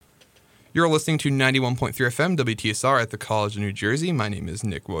You're listening to 91.3 FM WTSR at the College of New Jersey. My name is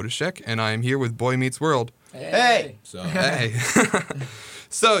Nick Wojciech, and I am here with Boy Meets World. Hey! Hey.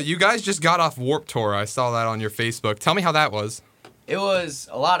 So, you guys just got off Warped Tour. I saw that on your Facebook. Tell me how that was. It was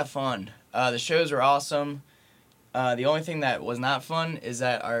a lot of fun. The shows were awesome. The only thing that was not fun is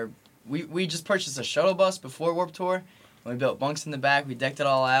that we just purchased a shuttle bus before Warped Tour. We built bunks in the back. We decked it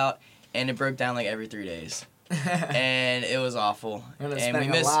all out, and it broke down like every 3 days. And it was awful. And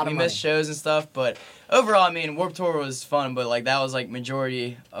we missed shows and stuff, but overall, I mean, Warped Tour was fun, but like that was like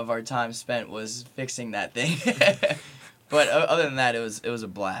majority of our time spent was fixing that thing. But other than that, it was a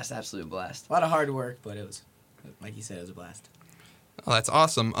blast, absolute blast. A lot of hard work, but it was, like you said, it was a blast. Oh, that's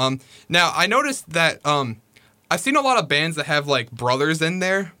awesome. Now I noticed that I've seen a lot of bands that have like brothers in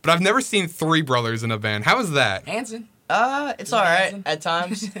there, but I've never seen 3 brothers in a band. How is that? Hanson? It's all right at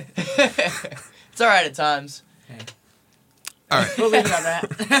times. It's all right at times. Okay. All right. We'll leave it at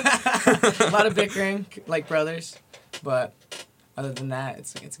that. A lot of bickering, like brothers, but other than that,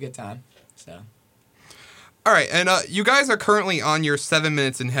 it's a good time. So. All right, and you guys are currently on your 7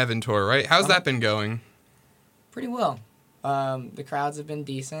 Minutes in Heaven tour, right? How's that been going? Pretty well. The crowds have been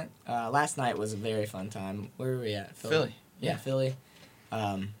decent. Last night was a very fun time. Where were we at? Philly. Yeah, Philly.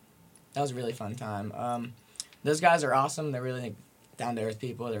 That was a really fun time. Those guys are awesome. They're really down-to-earth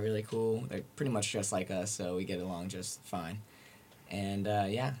people. They're really cool. They're pretty much just like us, so we get along just fine. And,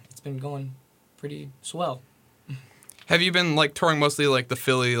 yeah, it's been going pretty swell. Have you been, like, touring mostly, like, the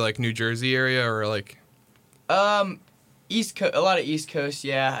Philly, like, New Jersey area, or, like... East Coast, a lot of East Coast,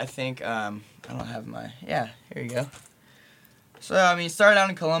 yeah, I think, I don't have my, yeah, here you go. So, I mean, started out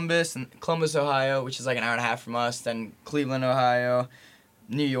in Columbus, Ohio, which is like an hour and a half from us, then Cleveland, Ohio,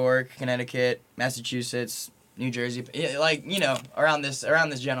 New York, Connecticut, Massachusetts, New Jersey, like, you know, around this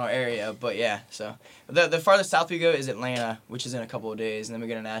general area, but yeah, so. The farthest south we go is Atlanta, which is in a couple of days, and then we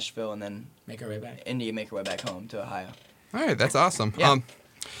go to Nashville, and then make our way back home to Ohio. All right, that's awesome. Yeah.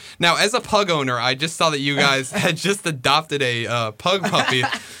 Now, as a pug owner, I just saw that you guys had just adopted a pug puppy.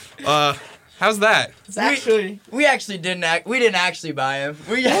 How's that? We didn't actually buy him.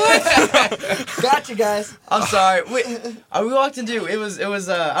 Gotcha, guys. I'm sorry. We walked into it was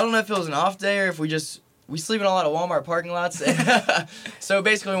I don't know if it was an off day or if we sleep in a lot of Walmart parking lots. So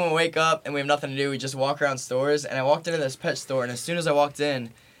basically when we wake up and we have nothing to do, we just walk around stores. And I walked into this pet store, and as soon as I walked in,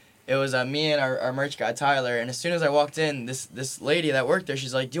 it was me and our merch guy Tyler. And as soon as I walked in, this lady that worked there,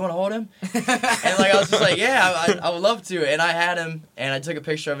 she's like, "Do you want to hold him?" And like I was just like, "Yeah, I would love to." And I had him, and I took a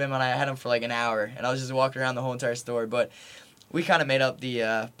picture of him, and I had him for like an hour, and I was just walking around the whole entire store. But we kind of made up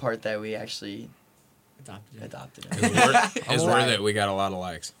the part that we actually adopted him. It's worth it. We got a lot of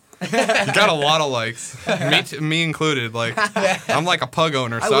likes. You got a lot of likes, me included. Like, I'm like a pug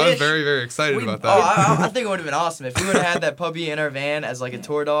owner, so I was very, very excited about that. I think it would have been awesome if we would have had that puppy in our van as like a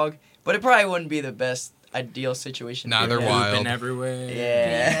tour dog, but it probably wouldn't be the best ideal situation. Nah, they're wild. Pooping everywhere.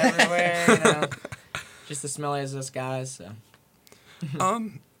 Yeah. Everywhere, you know. Just as smelly as us guys, so.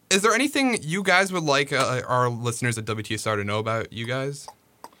 Is there anything you guys would like our listeners at WTSR to know about you guys?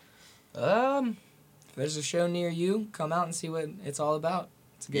 If there's a show near you, come out and see what it's all about.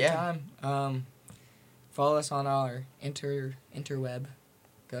 It's a good time. Follow us on our interweb.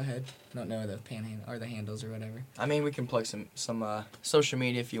 Go ahead. I don't know the panhandle or the handles or whatever. I mean, we can plug some social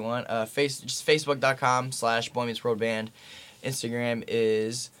media if you want. Just Facebook.com/BoyMeetsWorldBand. Instagram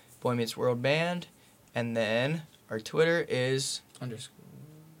is BoyMeetsWorldBand. And then our Twitter is... _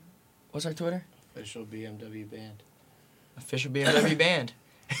 What's our Twitter? Official BMW Band. Official BMW Band.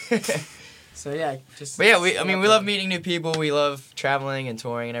 So yeah, just. But yeah, we love meeting new people. We love traveling and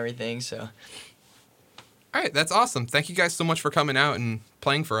touring and everything. So. All right, that's awesome. Thank you guys so much for coming out and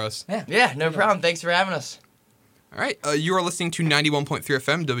playing for us. Yeah, no problem. Thanks for having us. All right, you are listening to 91.3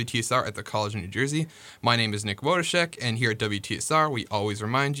 FM WTSR at the College of New Jersey. My name is Nick Wojciech, and here at WTSR, we always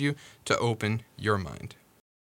remind you to open your mind.